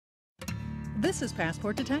This is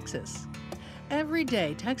Passport to Texas. Every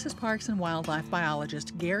day, Texas Parks and Wildlife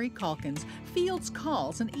biologist Gary Calkins fields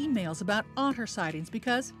calls and emails about otter sightings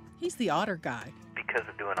because he's the otter guy. Because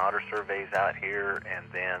of doing otter surveys out here and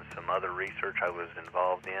then some other research I was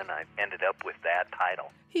involved in, I ended up with that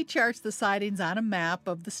title. He charts the sightings on a map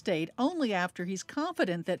of the state only after he's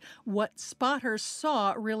confident that what spotters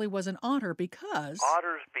saw really was an otter because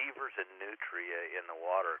Otters, beavers, and nutria in the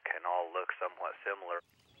water can all look somewhat similar.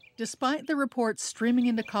 despite the reports streaming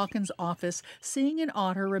into Calkins' office, seeing an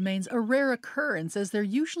otter remains a rare occurrence as they're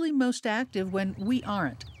usually most active when we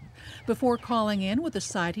aren't. Before calling in with a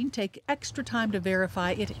sighting, take extra time to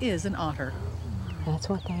verify it is an otter. That's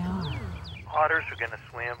what they are. Otters are going to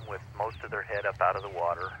swim with most of their head up out of the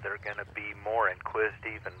water. They're going to be more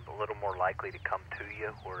inquisitive and a little more likely to come to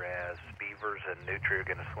you, whereas beavers and nutria are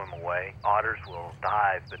going to swim away. Otters will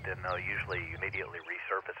dive, but then they'll usually immediately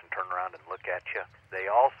resurface and turn around and look at you.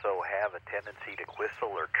 They also have a tendency to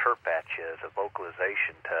whistle or chirp at you as a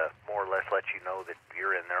vocalization to more or less let you know that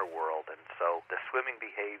you're in their world. And so the swimming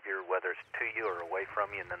behavior, whether it's to you or away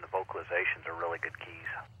from you, and then the vocalizations are really good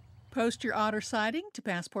keys. Post your otter sighting to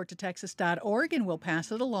passporttotexas.org and we'll pass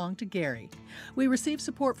it along to Gary. We receive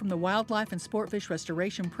support from the Wildlife and Sportfish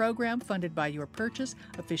Restoration Program funded by your purchase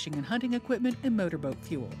of fishing and hunting equipment and motorboat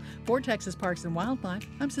fuel. For Texas Parks and Wildlife,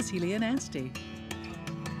 I'm Cecilia Nasty.